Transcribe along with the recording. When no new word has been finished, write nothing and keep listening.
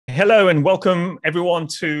Hello and welcome everyone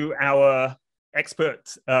to our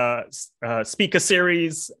expert speaker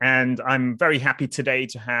series. And I'm very happy today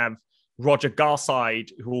to have Roger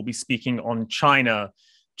Garside, who will be speaking on China.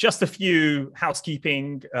 Just a few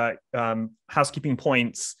housekeeping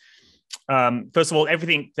points. First of all,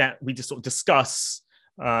 everything that we just sort of discuss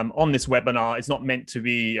on this webinar is not meant to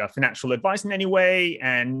be financial advice in any way,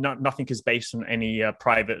 and nothing is based on any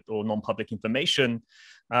private or non-public information.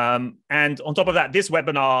 And on top of that, this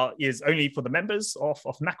webinar is only for the members of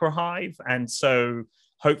MacroHive. And so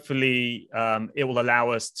hopefully it will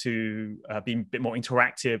allow us to be a bit more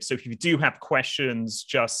interactive. So if you do have questions,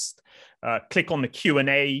 just click on the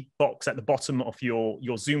Q&A box at the bottom of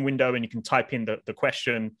your Zoom window and you can type in the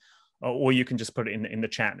question, or you can just put it in the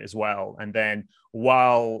chat as well. And then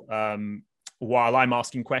while I'm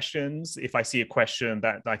asking questions, if I see a question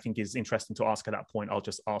that I think is interesting to ask at that point, I'll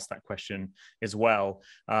just ask that question as well.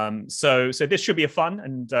 So this should be a fun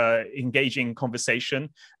and engaging conversation.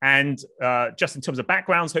 And just in terms of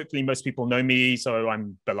backgrounds, hopefully most people know me. So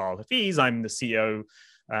I'm Bilal Hafiz. I'm the CEO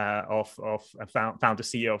founder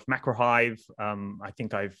CEO of MacroHive. I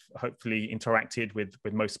think I've hopefully interacted with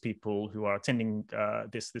most people who are attending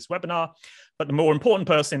this webinar. But the more important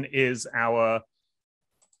person is our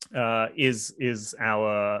guest,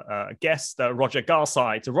 Roger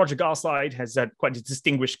Garside. So Roger Garside has had quite a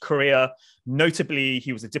distinguished career. Notably,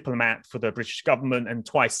 he was a diplomat for the British government and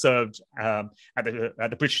twice served at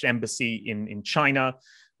the British Embassy in China.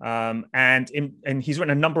 And he's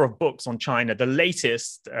written a number of books on China. The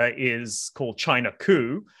latest is called China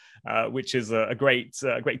Coup, which is a great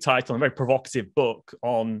title and a very provocative book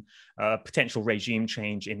on potential regime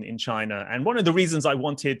change in China. And one of the reasons I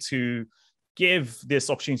wanted to give this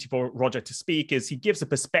opportunity for Roger to speak is he gives a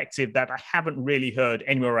perspective that I haven't really heard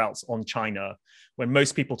anywhere else on China. When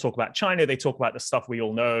most people talk about China, they talk about the stuff we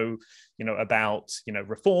all know, about,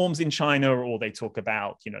 reforms in China, or they talk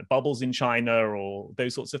about, bubbles in China or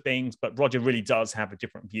those sorts of things. But Roger really does have a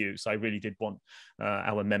different view. So I really did want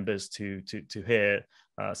our members to hear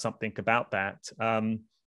something about that.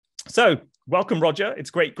 So welcome, Roger.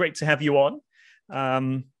 It's great to have you on.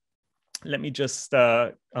 Let me just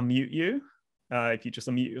unmute you. If you just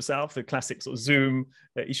unmute yourself, the classic sort of Zoom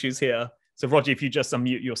issues here. So Roger, if you just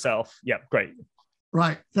unmute yourself. Yeah, great.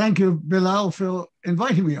 Right. Thank you, Bilal, for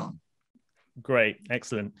inviting me on. Great.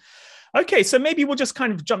 Excellent. Okay, so maybe we'll just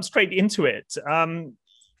kind of jump straight into it.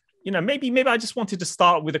 Maybe I just wanted to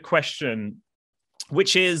start with a question,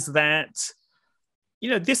 which is that,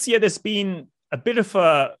 this year there's been a bit of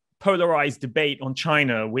a polarized debate on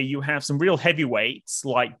China where you have some real heavyweights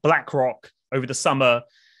like BlackRock over the summer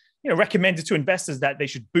recommended to investors that they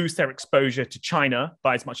should boost their exposure to China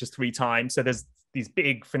by as much as 3 times. So there's these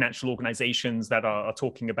big financial organizations that are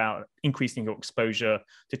talking about increasing your exposure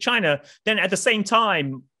to China. Then at the same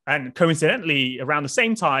time, and coincidentally around the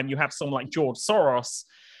same time, you have someone like George Soros,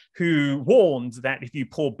 who warned that if you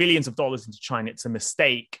pour billions of dollars into China, it's a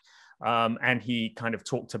mistake. And he kind of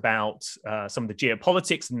talked about some of the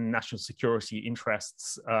geopolitics and national security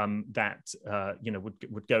interests that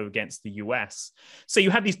would go against the US. So you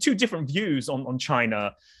have these 2 different views on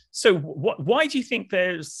China. So why do you think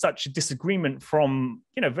there's such a disagreement from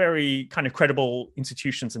very kind of credible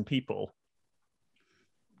institutions and people?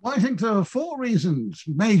 Well, I think there are 4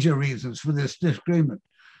 major reasons for this disagreement.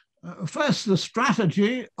 First, the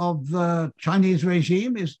strategy of the Chinese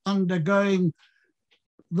regime is undergoing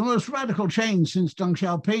the most radical change since Deng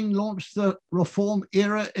Xiaoping launched the reform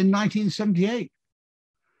era in 1978.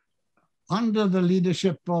 Under the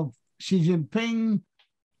leadership of Xi Jinping,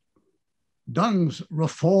 Deng's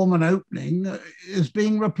reform and opening is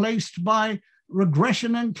being replaced by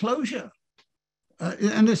regression and closure.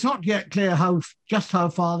 And it's not yet clear just how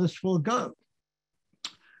far this will go.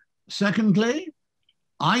 Secondly,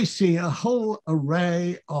 I see a whole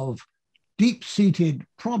array of deep-seated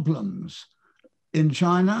problems in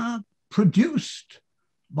China produced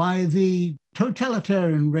by the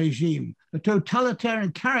totalitarian regime. The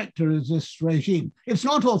totalitarian character is this regime. It's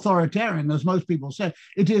not authoritarian, as most people say.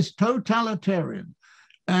 It is totalitarian.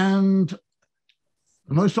 And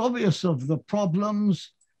the most obvious of the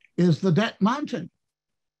problems is the debt mountain.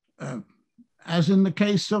 As in the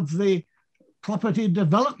case of the property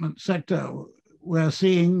development sector, we're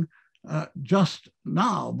seeing just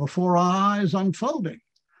now before our eyes unfolding.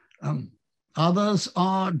 Others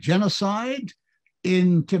are genocide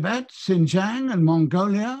in Tibet, Xinjiang, and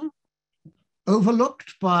Mongolia,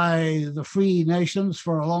 overlooked by the free nations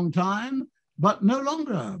for a long time, but no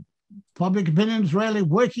longer. Public opinion is really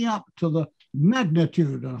waking up to the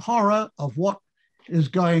magnitude and horror of what is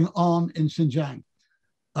going on in Xinjiang.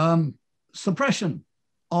 Suppression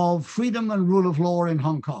of freedom and rule of law in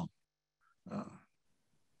Hong Kong.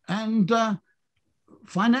 And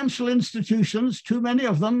financial institutions, too many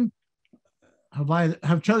of them,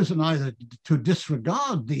 have chosen either to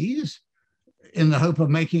disregard these in the hope of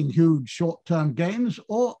making huge short-term gains,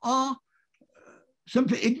 or are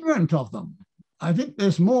simply ignorant of them. I think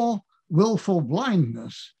there's more willful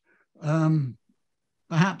blindness,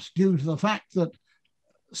 perhaps due to the fact that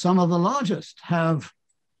some of the largest have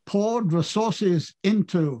poured resources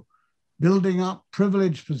into building up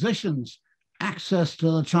privileged positions, access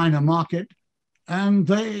to the China market, and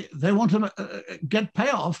they want to get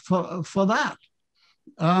payoff for that.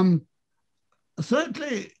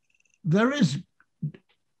 Thirdly, there is,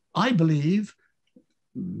 I believe,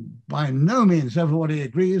 by no means everybody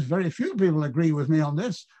agrees, very few people agree with me on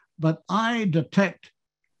this, but I detect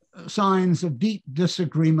signs of deep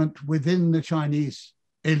disagreement within the Chinese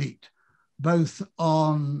elite, both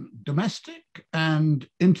on domestic and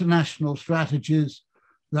international strategies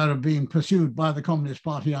that are being pursued by the Communist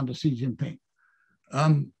Party under Xi Jinping.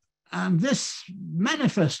 And this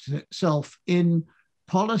manifests itself in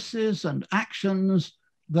policies and actions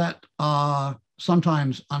that are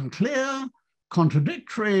sometimes unclear,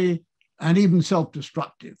 contradictory, and even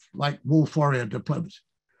self-destructive, like wolf warrior diplomacy.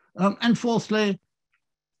 And fourthly,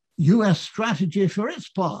 US strategy for its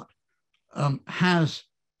part has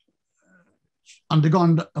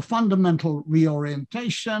undergone a fundamental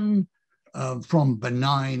reorientation from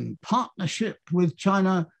benign partnership with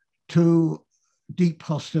China to deep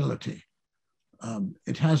hostility.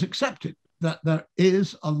 It has accepted that there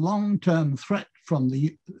is a long-term threat from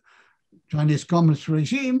the Chinese Communist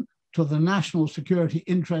regime to the national security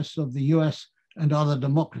interests of the US and other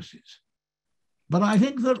democracies. But I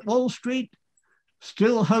think that Wall Street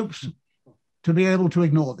still hopes to be able to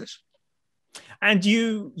ignore this. And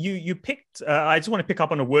you picked, I just want to pick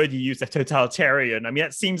up on a word you used, a totalitarian. I mean,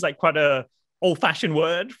 that seems like quite a old-fashioned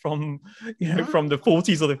word from, from the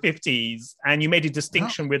 40s or the 50s. And you made a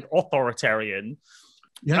distinction with authoritarian.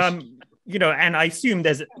 Yes. And I assume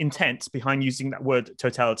there's intent behind using that word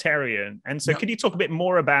totalitarian. And so could you talk a bit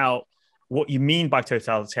more about what you mean by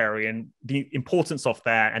totalitarian, the importance of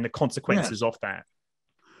that and the consequences of that?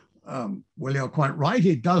 Well, you're quite right.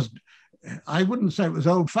 It does. I wouldn't say it was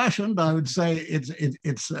old-fashioned. I would say it's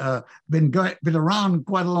been around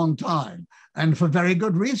quite a long time, and for very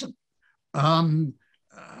good reason. Sadly,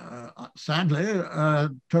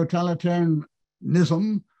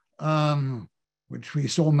 totalitarianism, which we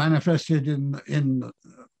saw manifested in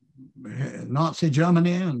Nazi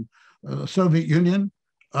Germany and the Soviet Union,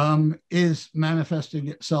 is manifesting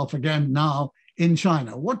itself again now in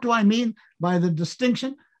China. What do I mean by the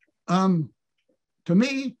distinction? To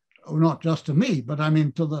me, or not just to me, but I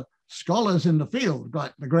mean to the scholars in the field,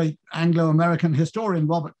 like the great Anglo-American historian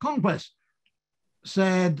Robert Conquest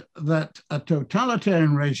said that a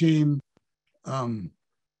totalitarian regime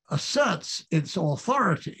asserts its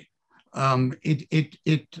authority.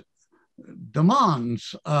 It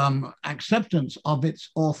demands acceptance of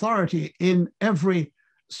its authority in every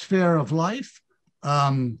sphere of life,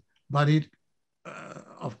 but it,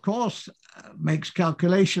 of course, makes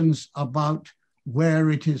calculations about where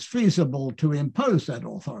it is feasible to impose that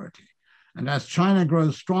authority. And as China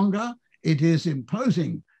grows stronger, it is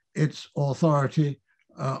imposing its authority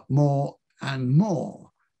more and more.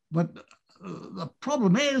 But the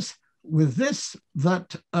problem is with this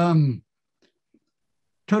that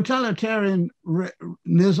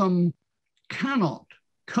totalitarianism cannot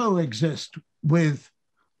coexist with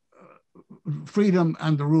freedom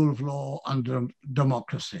and the rule of law and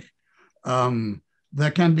democracy. There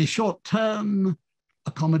can be short-term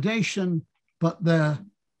accommodation, but there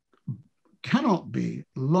cannot be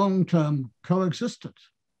long-term coexistence.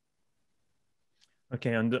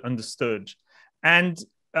 Okay, understood. And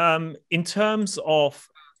in terms of,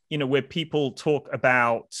 where people talk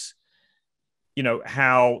about,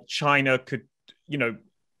 how China could,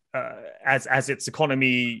 as its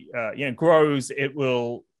economy, grows, it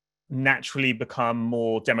will naturally become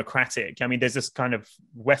more democratic. I mean, there's this kind of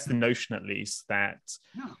Western notion, at least, that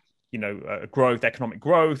economic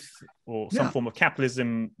growth, or some form of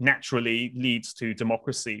capitalism naturally leads to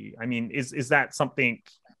democracy. I mean, is that something,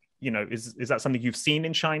 is that something you've seen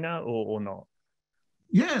in China or not?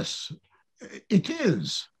 Yes, it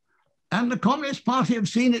is. And the Communist Party have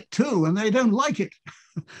seen it too, and they don't like it.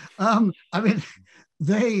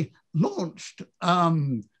 They launched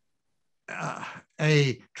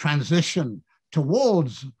a transition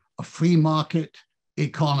towards a free market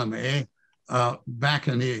economy back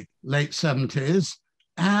in the late 70s,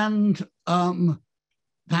 and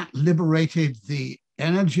that liberated the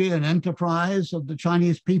energy and enterprise of the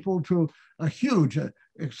Chinese people to a huge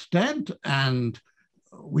extent, and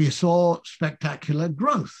we saw spectacular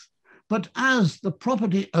growth. But as the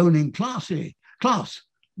property-owning class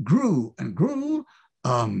grew and grew,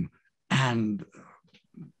 and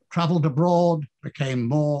traveled abroad, became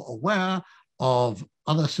more aware of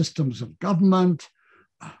other systems of government,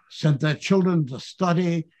 sent their children to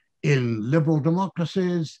study in liberal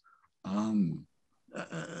democracies, and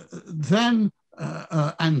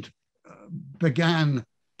began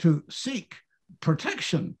to seek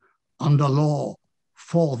protection under law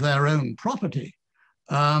for their own property.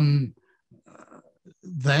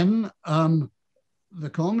 Then the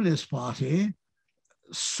Communist Party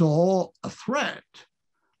saw a threat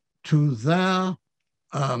to their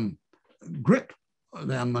grip,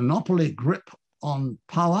 their monopoly grip on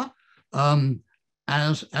power,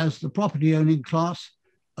 as the property-owning class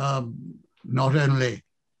not only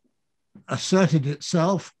asserted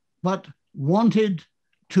itself, but wanted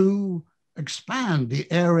to expand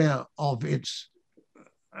the area of its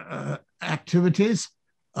activities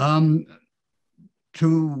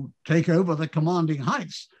to take over the commanding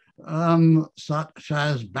heights, such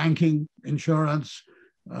as banking, insurance,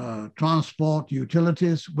 transport,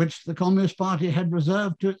 utilities, which the Communist Party had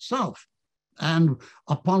reserved to itself, and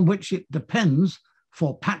upon which it depends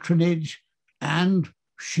for patronage and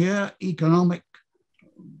sheer economic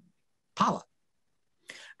power.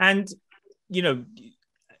 And,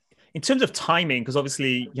 in terms of timing, because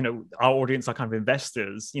obviously, our audience are kind of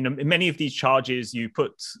investors, many of these charges you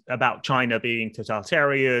put about China being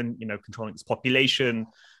totalitarian, controlling its population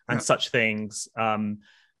and such things,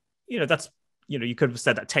 that's, you could have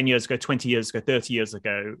said that 10 years ago, 20 years ago, 30 years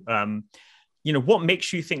ago. What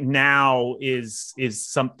makes you think now is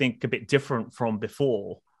something a bit different from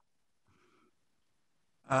before?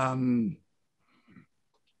 I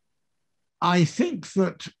think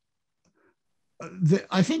that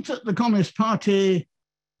the Communist Party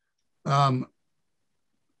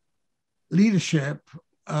leadership,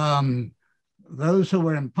 those who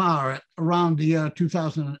were in power around the year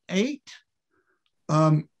 2008,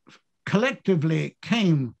 collectively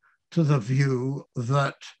came to the view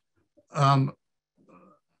that an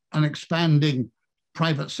expanding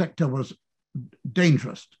private sector was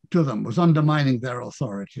dangerous to them, was undermining their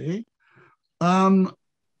authority. I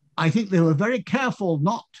think they were very careful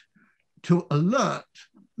not to alert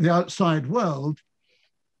the outside world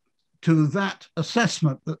to that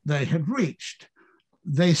assessment that they had reached.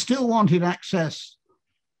 They still wanted access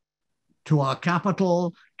to our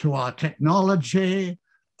capital, to our technology,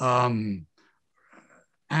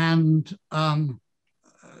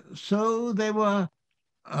 so they were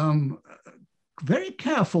very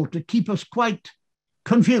careful to keep us quite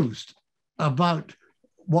confused about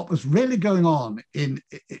what was really going on in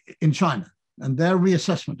China and their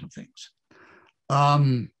reassessment of things.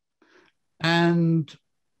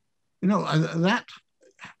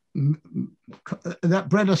 That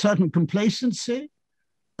bred a certain complacency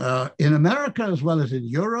in America as well as in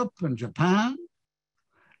Europe and Japan.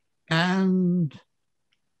 And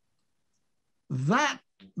there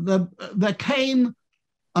came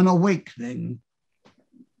an awakening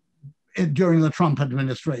during the Trump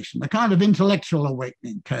administration. The kind of intellectual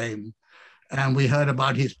awakening came, and we heard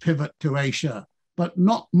about his pivot to Asia, but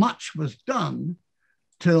not much was done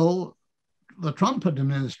till the Trump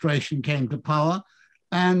administration came to power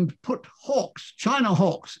and put China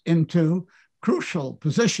hawks, into crucial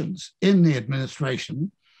positions in the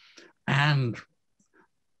administration, and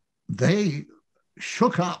they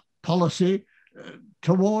shook up policy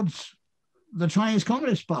towards the Chinese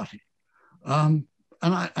Communist Party. And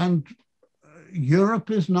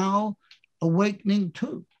Europe is now awakening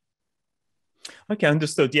too. Okay,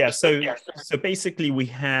 understood. Yeah. So basically we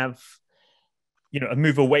have, a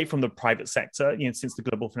move away from the private sector, since the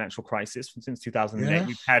global financial crisis, since 2008, yes.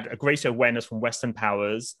 We've had a greater awareness from Western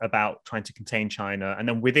powers about trying to contain China. And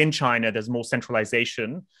then within China, there's more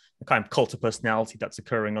centralization, the kind of cult of personality that's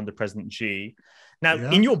occurring under President Xi. Now,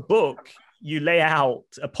 in your book, you lay out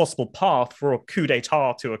a possible path for a coup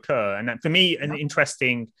d'etat to occur. And for me, an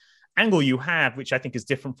interesting angle you have, which I think is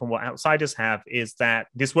different from what outsiders have, is that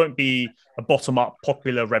this won't be a bottom-up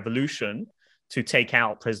popular revolution to take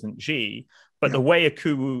out President Xi, but the way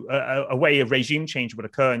a way a regime change would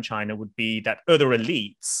occur in China would be that other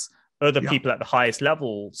elites, other people at the highest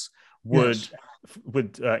levels would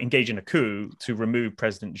engage in a coup to remove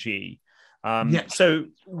President Xi. So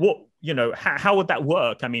what, how would that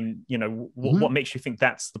work? I mean, what makes you think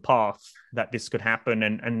that's the path that this could happen?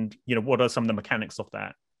 And what are some of the mechanics of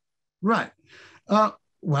that? Right.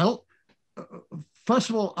 Well,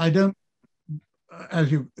 first of all, I don't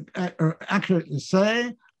as you accurately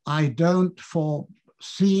say, I don't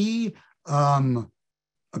foresee a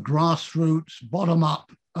grassroots,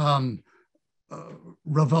 bottom-up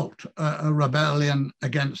revolt, a rebellion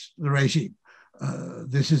against the regime.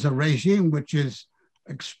 This is a regime which is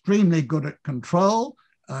extremely good at control.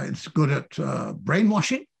 It's good at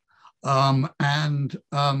brainwashing. And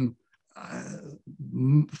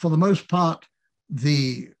for the most part,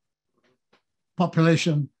 the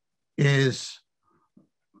population is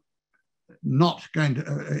not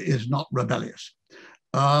rebellious.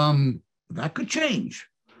 That could change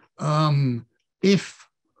if,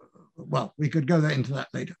 well, we could go into that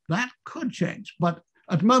later. That could change, but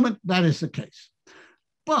at the moment, that is the case.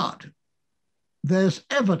 But there's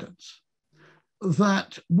evidence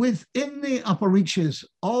that within the upper reaches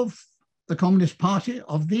of the Communist Party,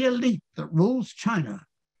 of the elite that rules China,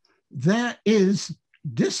 there is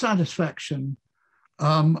dissatisfaction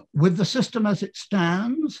with the system as it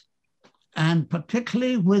stands, and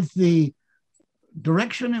particularly with the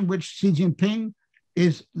direction in which Xi Jinping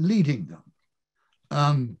is leading them.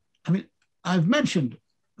 I mean, I've mentioned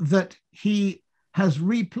that he has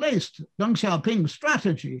replaced Deng Xiaoping's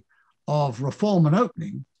strategy of reform and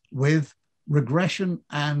opening with regression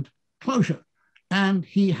and closure. And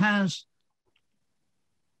he has,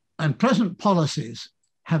 and present policies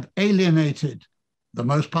have alienated the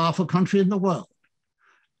most powerful country in the world.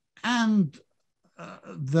 And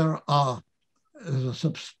there's a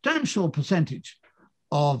substantial percentage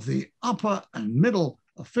of the upper and middle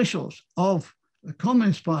officials of the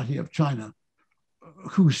Communist Party of China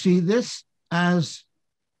who see this as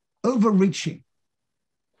overreaching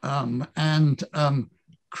and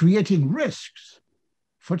creating risks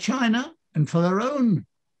for China and for their own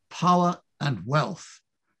power and wealth.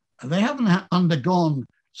 They haven't undergone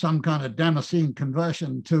some kind of Damascene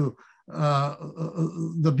conversion to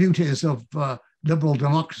the beauties of liberal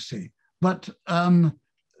democracy, but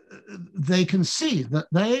they can see that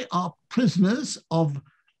they are prisoners of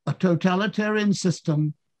a totalitarian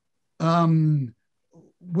system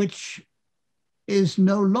which is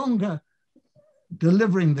no longer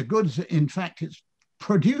delivering the goods. In fact, it's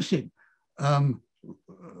producing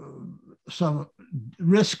some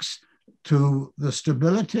risks to the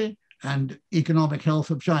stability and economic health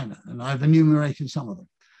of China, and I've enumerated some of them.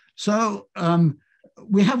 So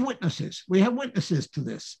we have witnesses. We have witnesses to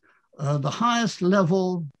this. The highest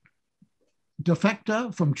level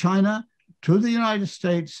defector from China to the United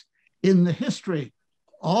States in the history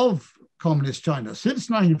of Communist China since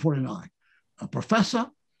 1949, a professor,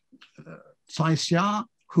 Tsai Xia,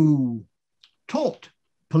 who taught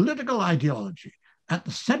political ideology at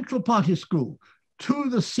the Central Party School to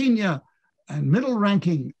the senior and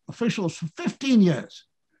middle-ranking officials for 15 years.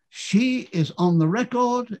 She is on the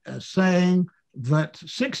record as saying that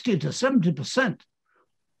 60 to 70%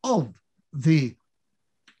 of the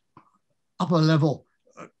upper-level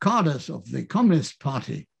cadres of the Communist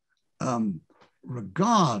Party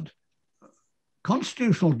regard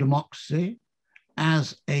constitutional democracy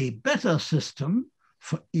as a better system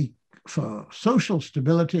for social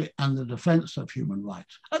stability and the defense of human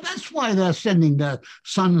rights. And that's why they're sending their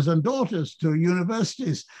sons and daughters to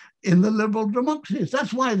universities in the liberal democracies.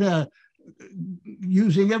 That's why they're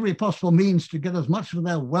using every possible means to get as much of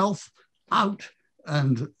their wealth out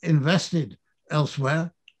and invested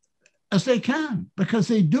elsewhere as they can, because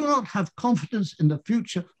they do not have confidence in the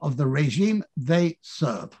future of the regime they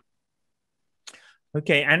serve.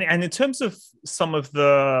 Okay, and in terms of some of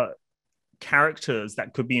the characters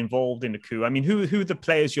that could be involved in the coup, I mean, who are the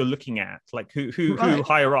players you're looking at? Like who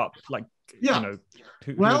higher up? Like, yeah. You know,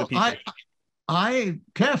 who well, are the people? I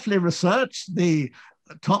carefully researched the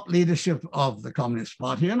top leadership of the Communist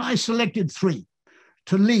Party, and I selected three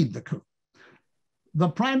to lead the coup. The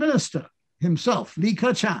Prime Minister himself, Li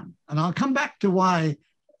Keqiang, and I'll come back to why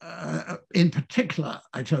in particular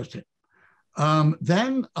I chose him.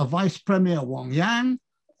 Then a Vice Premier, Wang Yang,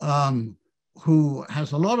 who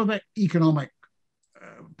has a lot of economic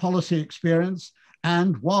policy experience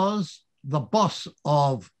and was the boss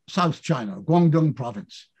of South China, Guangdong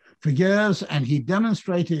province, for years, and he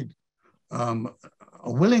demonstrated a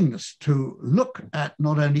willingness to look at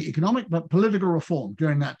not only economic but political reform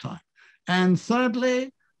during that time. And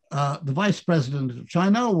thirdly, the Vice President of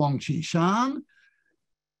China, Wang Qishan,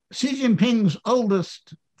 Xi Jinping's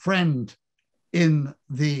oldest friend in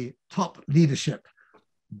the top leadership,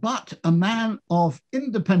 but a man of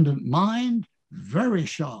independent mind, very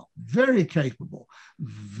sharp, very capable,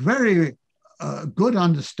 very good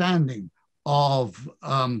understanding of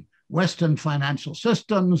Western financial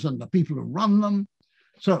systems and the people who run them.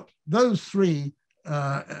 So those three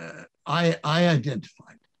I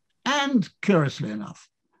identified. And curiously enough,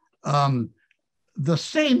 the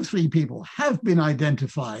same three people have been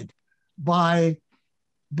identified by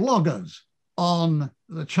bloggers on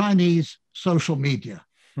the Chinese social media.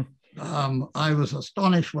 I was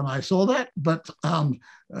astonished when I saw that, but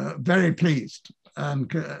very pleased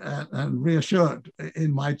and reassured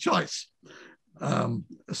in my choice.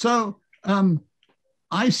 So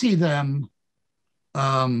I see them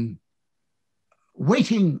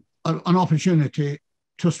waiting an opportunity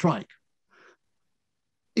to strike.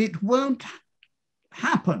 It won't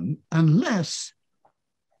happen unless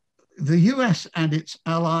the US and its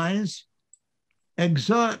allies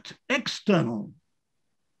exert external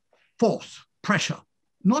force, pressure,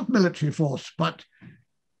 not military force, but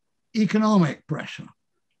economic pressure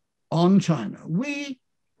on China. We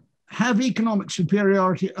have economic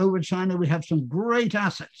superiority over China. We have some great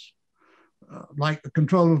assets, like the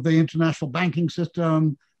control of the international banking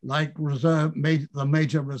system, like the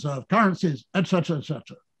major reserve currencies, et cetera, et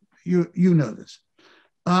cetera. You know this.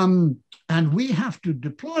 And we have to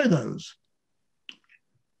deploy those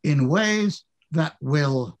in ways that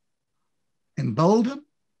will embolden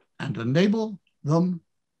and enable them,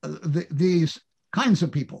 these kinds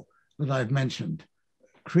of people that I've mentioned,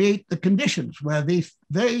 create the conditions where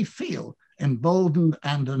they feel emboldened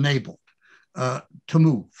and enabled to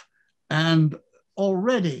move. And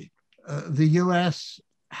already the US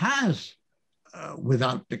has,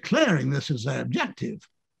 without declaring this as their objective,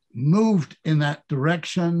 moved in that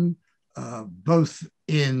direction, both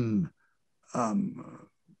in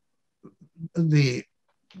the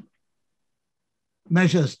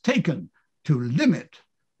measures taken to limit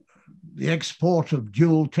the export of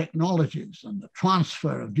dual technologies and the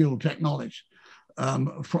transfer of dual technologies,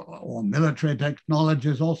 or military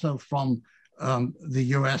technologies also from the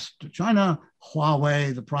US to China,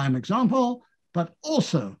 Huawei, the prime example, but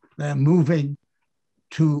also they're moving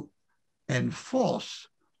to enforce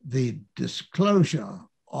the disclosure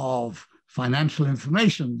of financial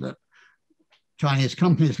information that Chinese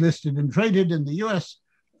companies listed and traded in the US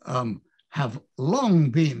have long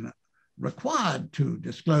been required to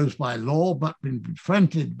disclose by law, but been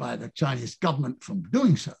prevented by the Chinese government from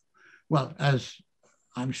doing so. Well, as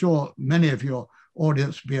I'm sure many of your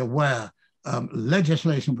audience be aware,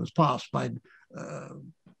 legislation was passed by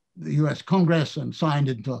the US Congress and signed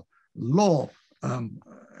into law in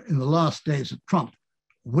the last days of Trump,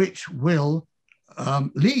 which will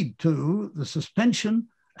lead to the suspension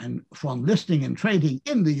and from listing and trading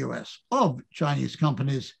in the US of Chinese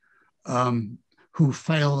companies who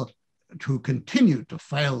continue to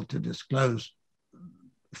fail to disclose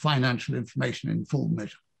financial information in full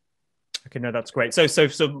measure. Okay, no, that's great. So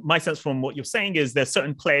my sense from what you're saying is there's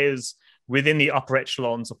certain players within the upper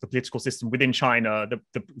echelons of the political system within China.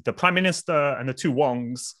 The prime minister and the two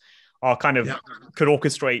Wongs are kind of could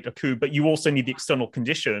orchestrate a coup, but you also need the external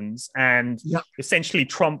conditions. And essentially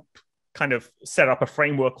Trump kind of set up a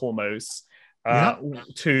framework almost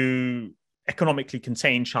to economically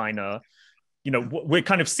contain China. You know, we're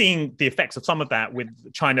kind of seeing the effects of some of that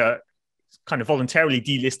with China kind of voluntarily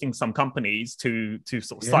delisting some companies to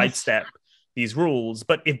sort of sidestep these rules.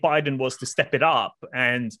 But if Biden was to step it up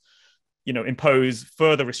and, you know, impose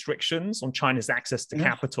further restrictions on China's access to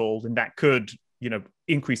capital, then that could, you know,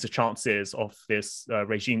 increase the chances of this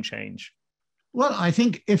regime change. Well, I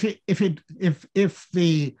think if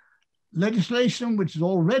the legislation which is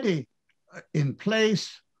already in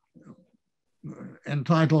place,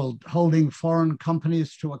 entitled Holding Foreign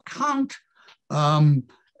Companies to Account,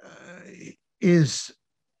 is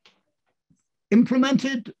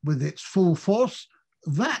implemented with its full force,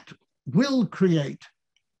 that will create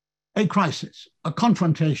a crisis, a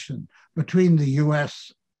confrontation between the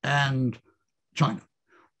US and China.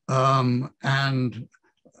 That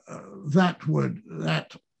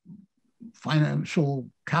financial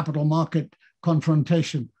capital market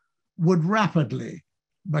confrontation would rapidly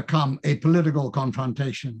become a political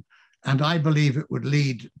confrontation. And I believe it would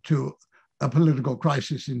lead to a political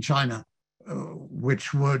crisis in China,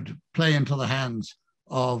 which would play into the hands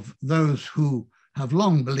of those who have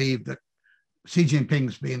long believed that Xi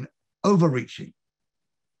Jinping's been overreaching.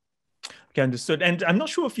 Okay, understood. And I'm not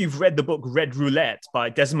sure if you've read the book Red Roulette by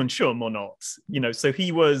Desmond Shum or not. You know, so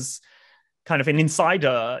he was kind of an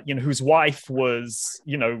insider, you know, whose wife was,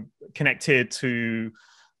 you know, connected to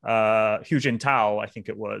Hu Jintao, I think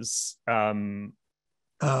it was. Wen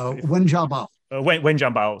Jiabao. Wen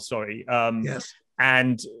Jiabao, sorry. Yes.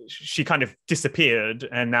 And she kind of disappeared,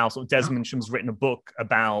 and now sort of Desmond Shum's written a book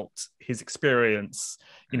about his experience,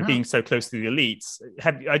 you know, being so close to the elites.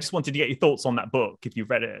 I just wanted to get your thoughts on that book, if you've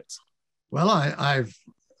read it. Well, I've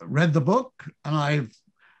read the book, and I've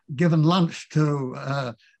given lunch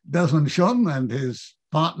to Desmond Shum and his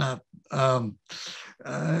partner at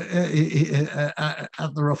the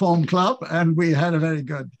Reform Club, and we had a very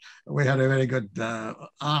good hour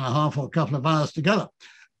and a half or a couple of hours together.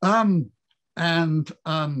 I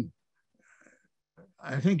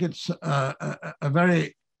think it's a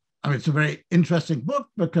very interesting book,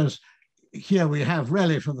 because here we have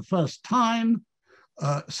really for the first time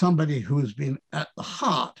somebody who's been at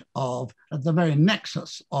the very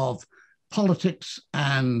nexus of politics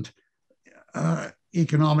and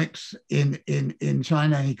economics in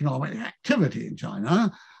China, and economic activity in China.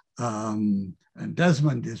 And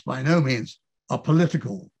Desmond is by no means a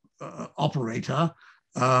political operator.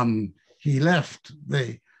 He left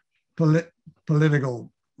the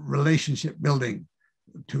political relationship building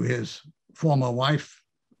to his former wife,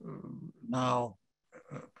 now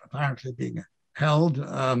apparently being held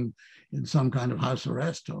in some kind of house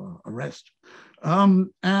arrest or arrest.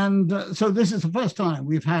 So this is the first time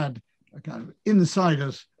we've had a kind of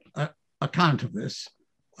insider's account of this.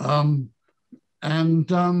 I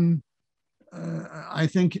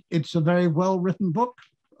think it's a very well-written book,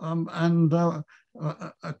 and a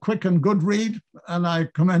quick and good read, and I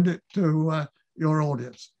commend it to your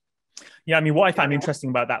audience. Yeah, I mean, what I found interesting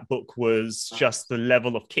about that book was just the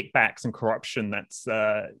level of kickbacks and corruption that's,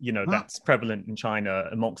 that's prevalent in China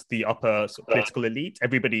amongst the upper sort of political elite.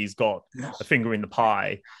 Everybody's got a finger in the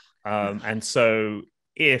pie. And so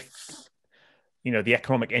if, the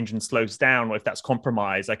economic engine slows down, or if that's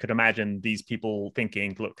compromised, I could imagine these people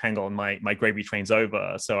thinking, look, hang on, my gravy train's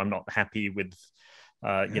over, so I'm not happy with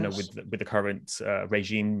with the current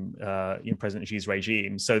regime, President Xi's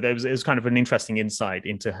regime. So it was kind of an interesting insight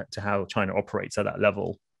into how China operates at that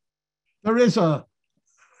level. There's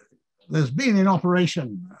been in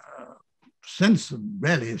operation since the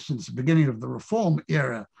beginning of the reform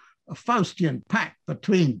era, a Faustian pact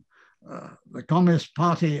between the Communist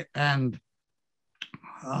Party and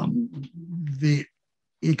the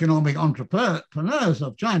economic entrepreneurs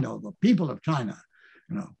of China, or the people of China.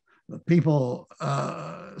 The people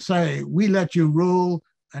say, we let you rule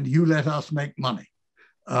and you let us make money.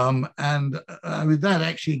 That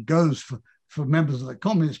actually goes for members of the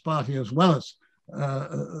Communist Party as well as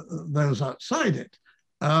those outside it.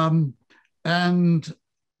 I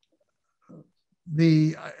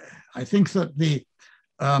think that the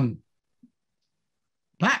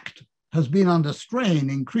pact has been under strain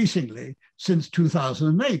increasingly since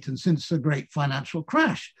 2008 and since the great financial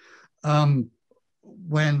crash.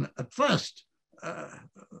 When at first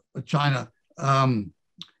China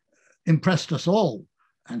impressed us all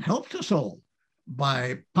and helped us all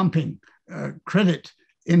by pumping credit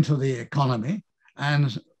into the economy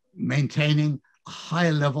and maintaining a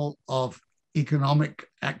high level of economic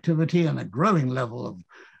activity and a growing level of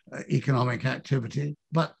economic activity.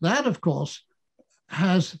 But that, of course,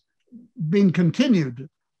 has been continued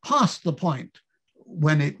past the point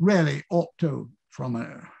when it really ought to, from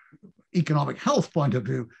an economic health point of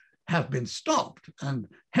view, have been stopped, and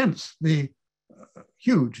hence the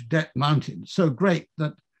huge debt mountain, so great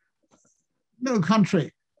that no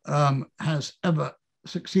country has ever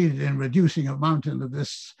succeeded in reducing a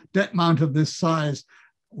debt mountain of this size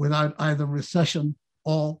without either recession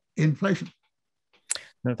or inflation.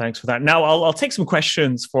 No, thanks for that. Now I'll take some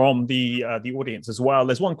questions from the audience as well.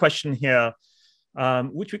 There's one question here,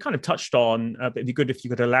 which we kind of touched on, but it'd be good if you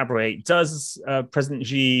could elaborate. Does President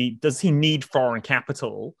Xi, does he need foreign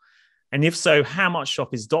capital? And if so, how much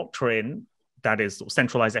of his doctrine, that is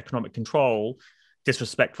centralized economic control,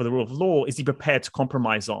 disrespect for the rule of law, is he prepared to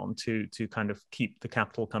compromise on to kind of keep the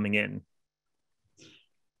capital coming in?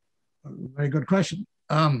 Very good question.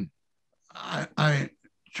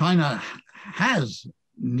 China has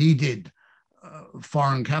needed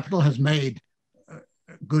foreign capital, has made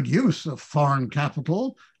good use of foreign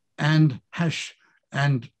capital, and Chinese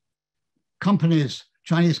companies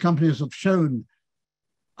have shown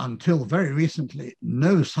until very recently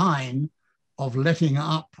no sign of letting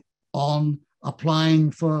up on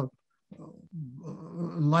applying for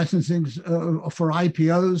licensing for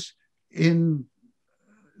IPOs in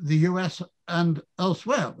the US and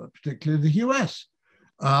elsewhere, but particularly the US.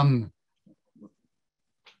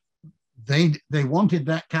 They wanted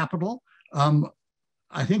that capital.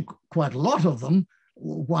 I think quite a lot of them,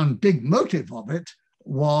 one big motive of it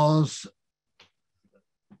was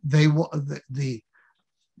the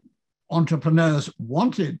entrepreneurs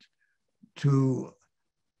wanted to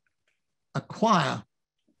acquire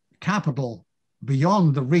capital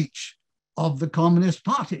beyond the reach of the Communist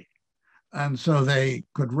Party. And so they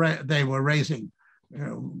were raising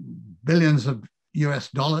billions of US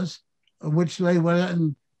dollars, which they were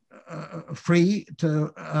free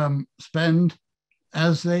to spend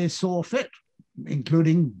as they saw fit,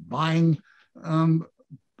 including buying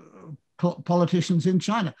politicians in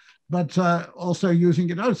China, but also using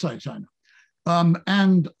it outside China.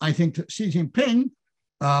 And I think that Xi Jinping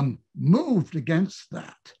moved against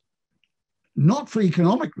that, not for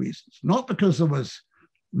economic reasons, not because there was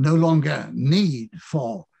no longer need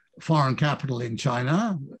for foreign capital in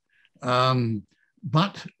China,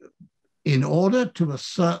 but in order to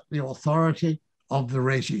assert the authority of the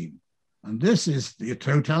regime. And this is the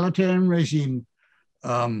totalitarian regime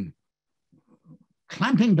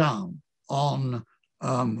clamping down on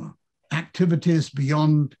activities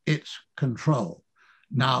beyond its control.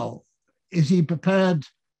 Now, is he prepared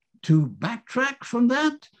to backtrack from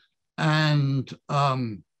that? And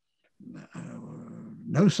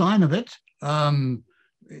no sign of it.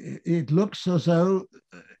 It looks as though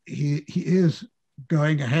he is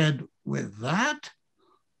going ahead with that.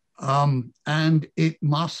 And it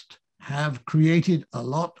must have created a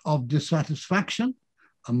lot of dissatisfaction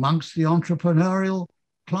amongst the entrepreneurial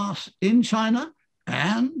class in China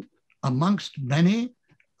and amongst many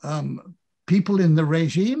people in the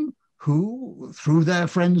regime who, through their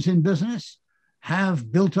friends in business,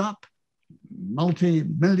 have built up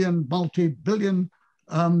multi-million, multi-billion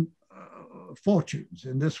fortunes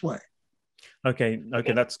in this way. Okay,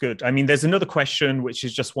 that's good. I mean, there's another question which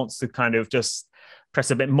is just wants to kind of just press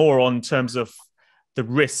a bit more on terms of the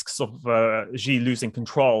risks of Xi losing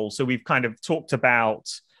control. So we've kind of talked about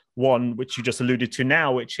one, which you just alluded to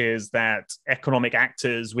now, which is that economic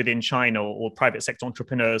actors within China or private sector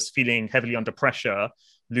entrepreneurs feeling heavily under pressure,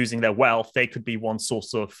 losing their wealth, they could be one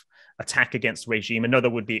source of attack against the regime. Another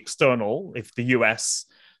would be external, if the US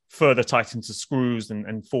further tightens the screws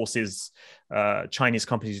and forces Chinese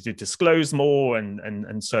companies to disclose more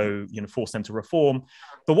and so force them to reform.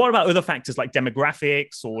 But what about other factors like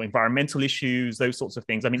demographics or environmental issues, those sorts of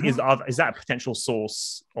things? I mean, is that a potential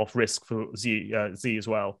source of risk for Xi as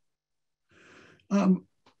well?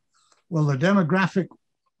 Well, the demographic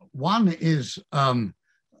one is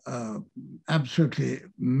absolutely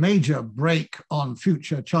major brake on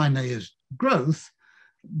future Chinese growth,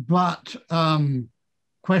 but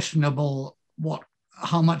questionable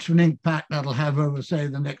how much of an impact that'll have over, say,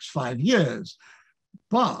 the next 5 years.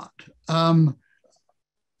 But I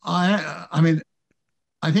mean,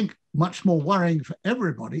 I think much more worrying for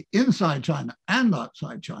everybody inside China and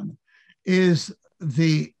outside China is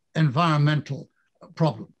the environmental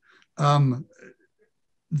problem.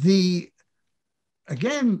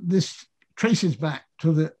 Again, this traces back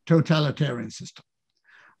to the totalitarian system.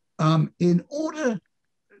 In order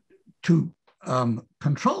to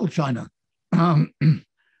control China and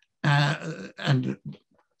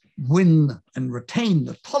win and retain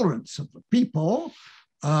the tolerance of the people,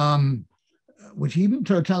 which even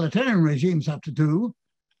totalitarian regimes have to do,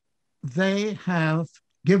 they have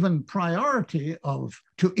given priority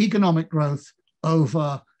to economic growth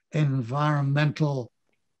over environmental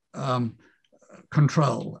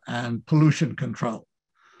control and pollution control.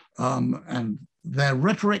 And their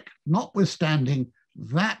rhetoric notwithstanding,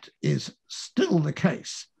 that is still the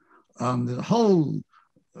case. The whole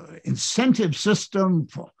incentive system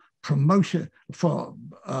for promotion for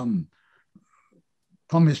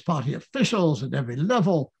Communist Party officials at every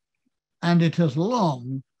level, and it has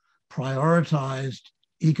long prioritized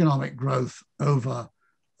economic growth over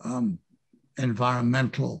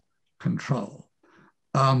environmental control.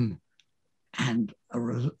 And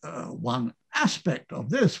one aspect of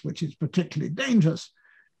this, which is particularly dangerous,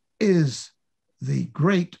 is the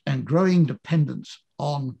great and growing dependence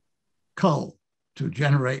on coal to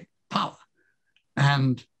generate power.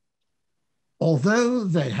 And although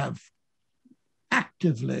they have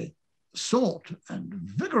actively sought and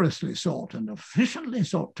vigorously sought and efficiently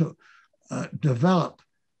sought to develop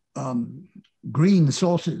green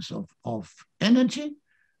sources of energy,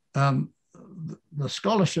 the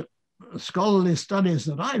scholarly studies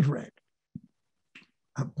that I've read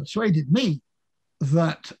have persuaded me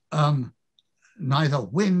that neither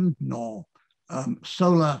wind nor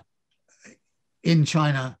solar in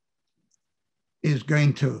China is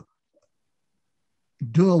going to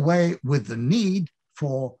do away with the need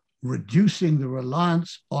for reducing the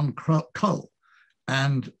reliance on coal,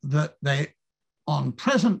 and that on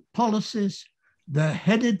present policies, they're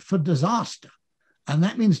headed for disaster. And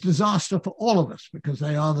that means disaster for all of us, because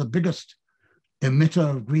they are the biggest emitter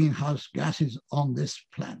of greenhouse gases on this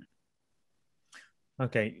planet.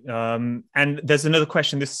 Okay, and there's another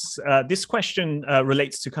question. This question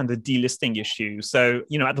relates to kind of the delisting issue. So,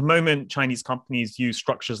 at the moment, Chinese companies use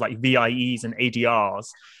structures like VIEs and ADRs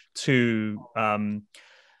to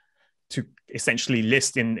essentially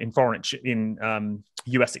list in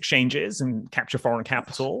US exchanges and capture foreign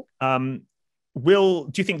capital. Do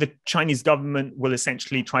you think the Chinese government will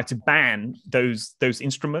essentially try to ban those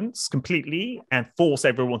instruments completely and force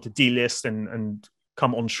everyone to delist and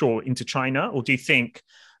come onshore into China? Or do you think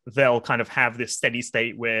they'll kind of have this steady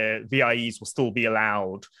state where VIEs will still be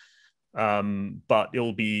allowed, but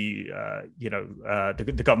it'll be,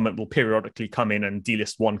 the government will periodically come in and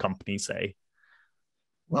delist one company, say?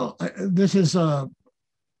 Well, this is a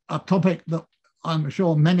topic that I'm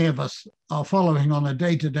sure many of us are following on a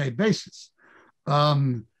day-to-day basis.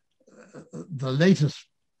 The latest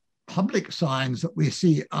public signs that we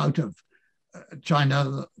see out of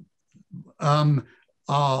China are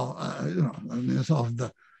sort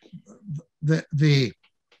of the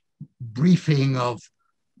briefing of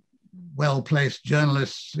well-placed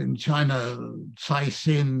journalists in China, Cai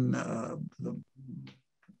Xin, the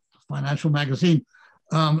financial magazine.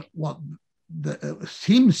 What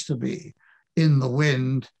seems to be in the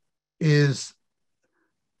wind is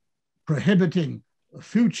prohibiting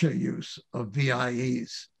future use of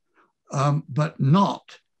VIEs, but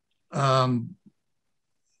not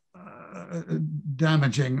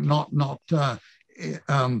damaging, not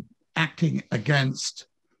acting against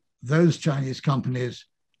those Chinese companies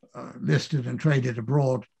listed and traded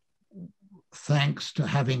abroad, thanks to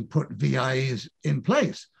having put VIEs in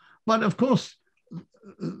place. But of course,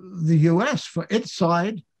 the US, for its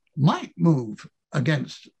side, might move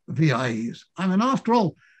against VIEs. I mean, after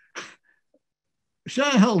all,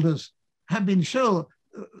 shareholders have been sold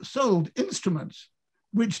instruments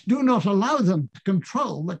which do not allow them to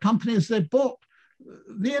control the companies they bought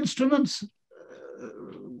the instruments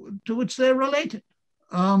to which they're related.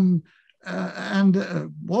 And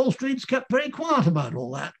Wall Street's kept very quiet about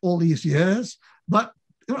all that all these years, but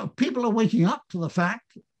people are waking up to the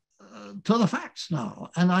facts now,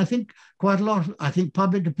 and I think quite a lot. I think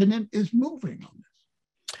public opinion is moving on this.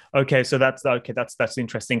 Okay, so that's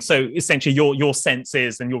interesting. So essentially, your sense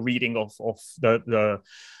is, and your reading of the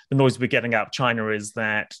noise we're getting out of China is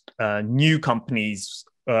that new companies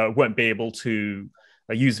won't be able to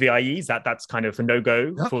use VIEs. That's kind of a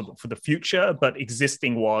no-go for the future, but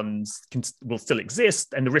existing ones will still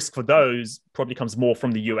exist, and the risk for those probably comes more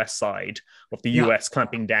from the US side of the US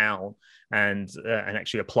clamping down and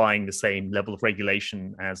actually applying the same level of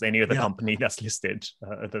regulation as any other company that's listed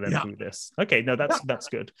other than through this. Okay, no, that's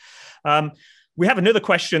good. We have another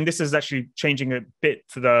question. This is actually changing a bit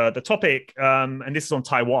to the topic, and this is on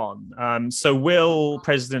Taiwan. So will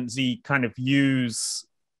President Xi kind of use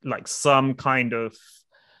like some kind of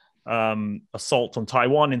assault on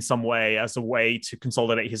Taiwan in some way as a way to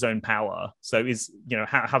consolidate his own power? So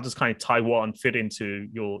how does kind of Taiwan fit into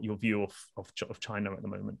your view of China at the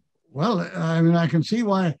moment? Well, I mean, I can see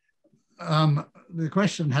why the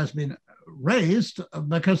question has been raised,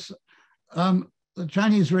 because the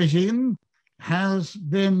Chinese regime has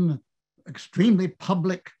been extremely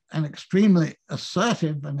public and extremely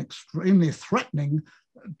assertive and extremely threatening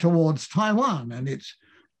towards Taiwan, and it's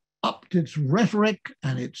upped its rhetoric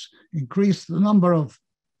and it's increased the number of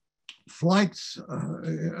flights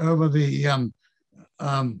over the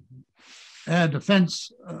air defense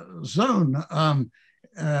zone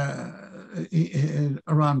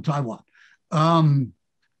around Taiwan.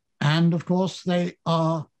 And of course, they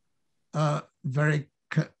are very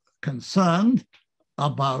concerned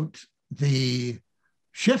about the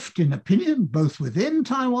shift in opinion, both within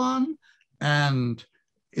Taiwan and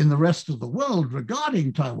in the rest of the world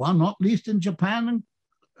regarding Taiwan, not least in Japan and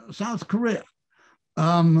South Korea.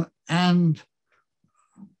 And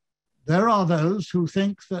there are those who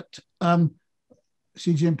think that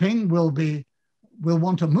Xi Jinping will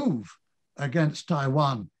want to move against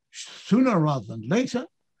Taiwan sooner rather than later.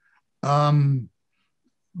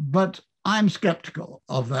 But I'm skeptical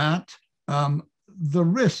of that. The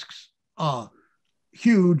risks are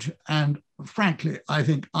huge and, frankly, I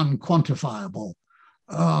think unquantifiable.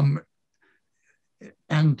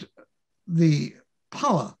 And the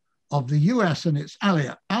power of the US and its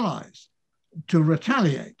allies to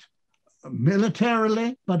retaliate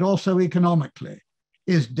militarily, but also economically,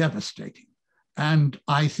 is devastating. And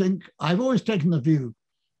I think I've always taken the view.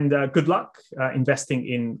 And good luck investing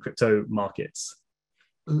in crypto markets.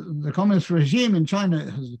 The communist regime in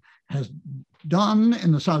China has done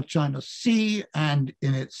in the South China Sea and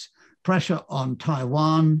in its pressure on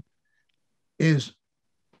Taiwan is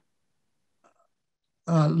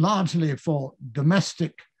largely for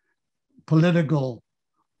domestic political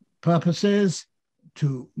purposes,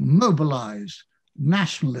 to mobilize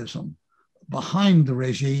nationalism behind the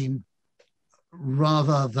regime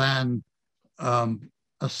rather than a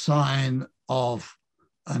sign of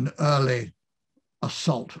an early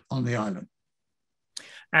assault on the island.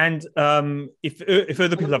 And if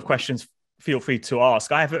other people have questions, feel free to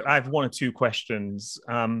ask. I have one or two questions.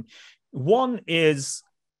 One is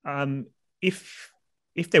if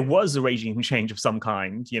there was a regime change of some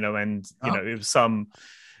kind, if some,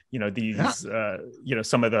 these,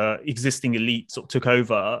 some of the existing elites sort of took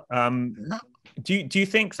over. Do you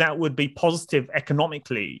think that would be positive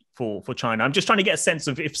economically for China? I'm just trying to get a sense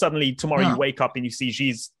of if suddenly tomorrow you wake up and you see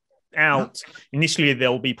Xi's out, initially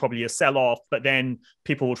there'll be probably a sell-off, but then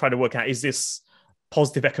people will try to work out, is this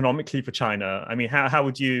positive economically for China? I mean, how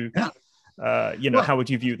would you, how would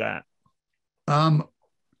you view that?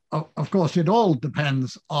 Of course, it all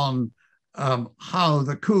depends on how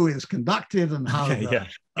the coup is conducted and how the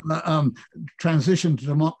transition to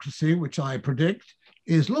democracy, which I predict,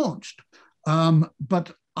 is launched.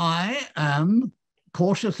 But I am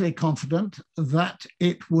cautiously confident that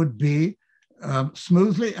it would be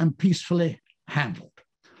smoothly and peacefully handled.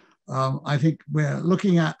 I think we're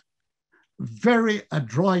looking at very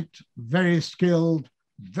adroit, very skilled,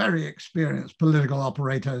 very experienced political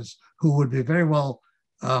operators who would be very well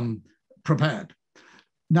prepared.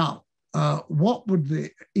 Now, what would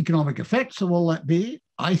the economic effects of all that be?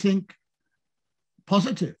 I think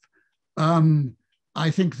positive.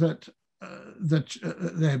 I think that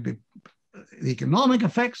there'd be the economic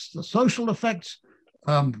effects, the social effects,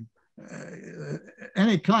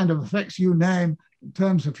 any kind of effects you name in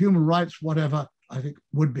terms of human rights, whatever, I think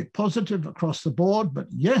would be positive across the board, but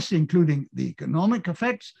yes, including the economic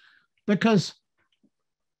effects, because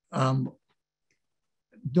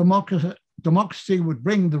democracy would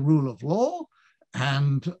bring the rule of law,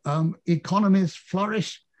 and economies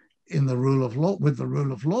flourish in the rule of law, with the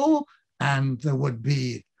rule of law, and there would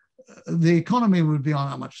be, the economy would be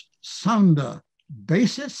on a much sounder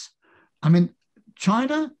basis. I mean,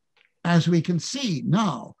 China, as we can see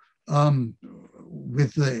now,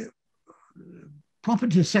 with the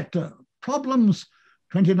property sector problems,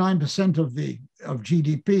 29% of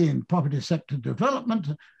GDP in property sector development,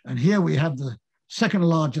 and here we have the second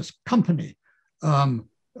largest company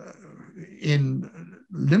in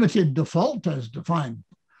limited default as defined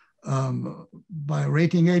by a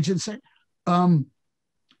rating agency.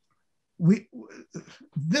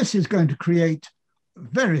 This is going to create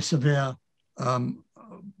very severe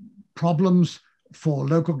problems for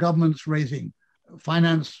local governments raising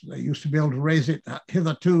finance. They used to be able to raise it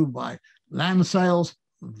hitherto by land sales.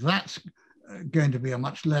 That's going to be a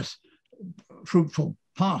much less fruitful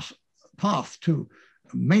path to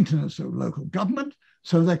maintenance of local government.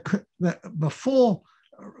 So before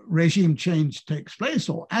regime change takes place,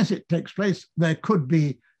 or as it takes place, there could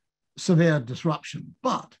be severe disruption.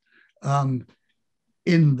 But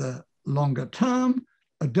in the longer term,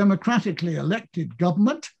 a democratically elected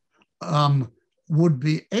government would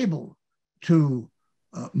be able to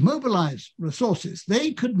mobilize resources.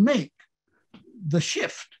 They could make the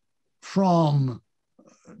shift from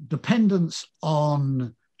dependence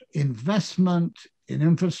on investment in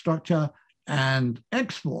infrastructure and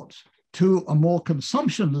exports to a more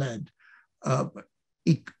consumption-led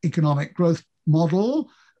economic growth model,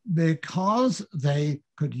 because they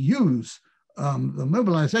could use the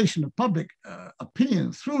mobilization of public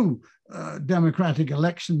opinion through democratic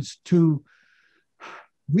elections to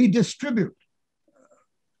redistribute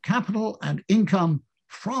capital and income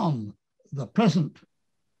from the present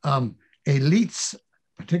elites,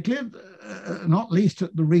 particularly, not least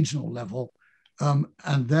at the regional level,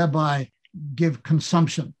 and thereby give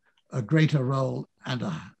consumption a greater role and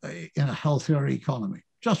in a healthier economy.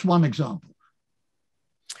 Just one example.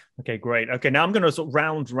 Okay, great. Okay, now I'm going to sort of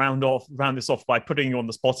round this off by putting you on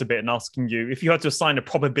the spot a bit and asking you, if you had to assign a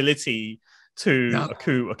probability to a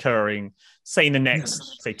coup occurring, say in the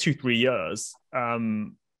next, say 2-3 years,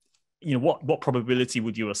 what probability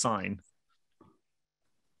would you assign?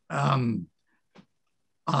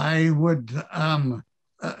 I would.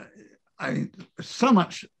 So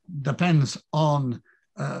much depends on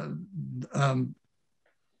the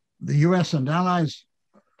US and allies,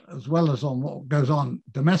 as well as on what goes on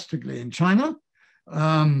domestically in China.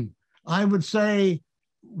 I would say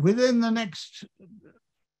within the next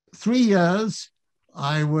 3 years,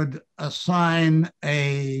 I would assign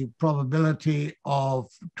a probability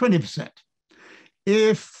of 20%.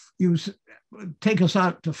 If you take us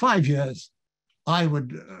out to 5 years, I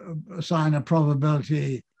would assign a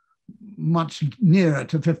probability much nearer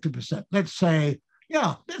to 50%. Let's say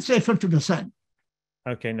 50%.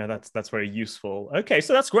 Okay, no, that's very useful. Okay,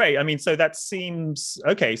 so that's great. I mean, so that seems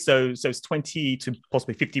okay. So it's 20 to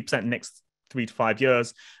possibly 50% in the next 3 to 5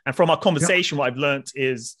 years. And from our conversation, what I've learned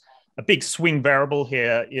is a big swing variable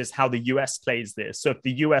here is how the US plays this. So if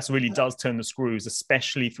the US really does turn the screws,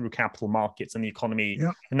 especially through capital markets and the economy,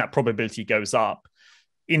 and that probability goes up.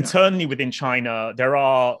 Internally within China, there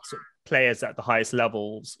are sort of players at the highest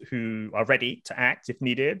levels who are ready to act if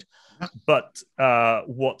needed. But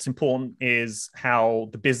what's important is how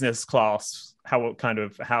the business class,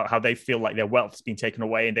 how they feel like their wealth's been taken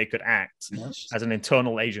away and they could act as an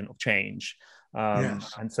internal agent of change.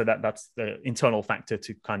 And so that's the internal factor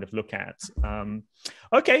to kind of look at.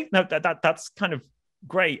 Okay, no, that's kind of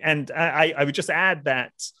great. And I would just add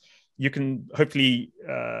that you can hopefully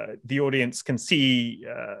the audience can see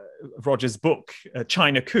Roger's book,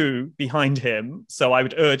 China Coup, behind him. So I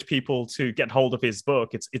would urge people to get hold of his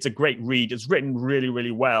book. It's a great read. It's written really,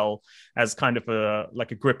 really well as kind of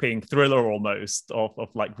a gripping thriller almost of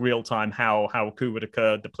like real time how a coup would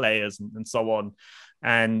occur, the players and so on.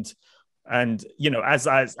 And you know,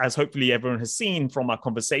 as hopefully everyone has seen from our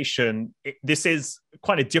conversation, this is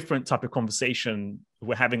quite a different type of conversation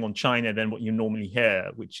we're having on China than what you normally hear,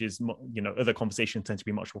 which is, you know, other conversations tend to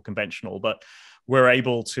be much more conventional, but we're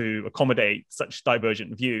able to accommodate such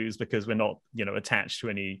divergent views because we're not, you know, attached to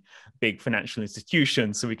any big financial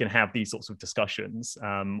institutions, so we can have these sorts of discussions.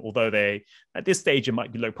 Although they, at this stage, it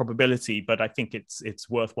might be low probability, but I think it's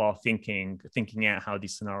worthwhile thinking out how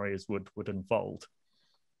these scenarios would unfold.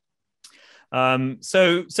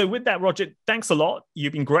 So with that, Roger, thanks a lot.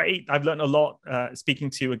 You've been great. I've learned a lot speaking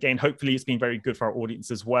to you again. Hopefully it's been very good for our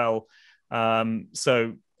audience as well.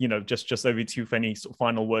 So, you know, just over to you for any sort of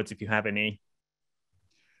final words, if you have any.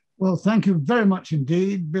 Well, thank you very much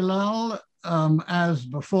indeed, Bilal. As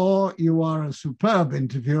before, you are a superb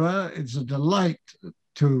interviewer. It's a delight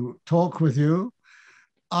to talk with you.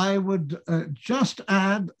 I would just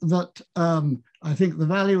add that I think the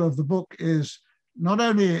value of the book is not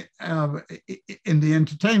only in the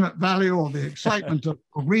entertainment value or the excitement of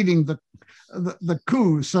reading the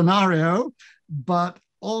coup scenario, but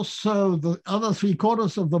also the other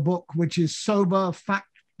 3/4 of the book, which is sober,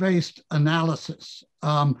 fact-based analysis.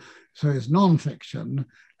 So it's nonfiction,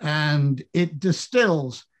 and it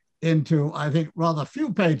distills into, I think, rather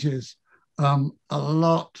few pages, a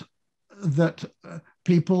lot that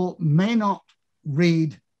people may not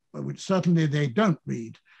read, but which certainly they don't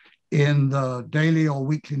read in the daily or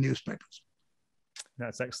weekly newspapers.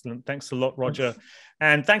 That's excellent. Thanks a lot, Roger.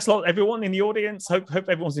 And thanks a lot, everyone in the audience. Hope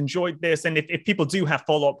everyone's enjoyed this. And if people do have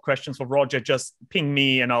follow-up questions for Roger, just ping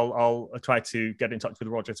me and I'll try to get in touch with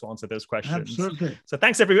Roger to answer those questions. Absolutely. So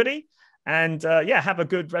thanks, everybody. And yeah, have a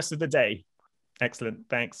good rest of the day. Excellent.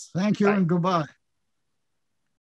 Thanks. Thank you. Bye. And goodbye.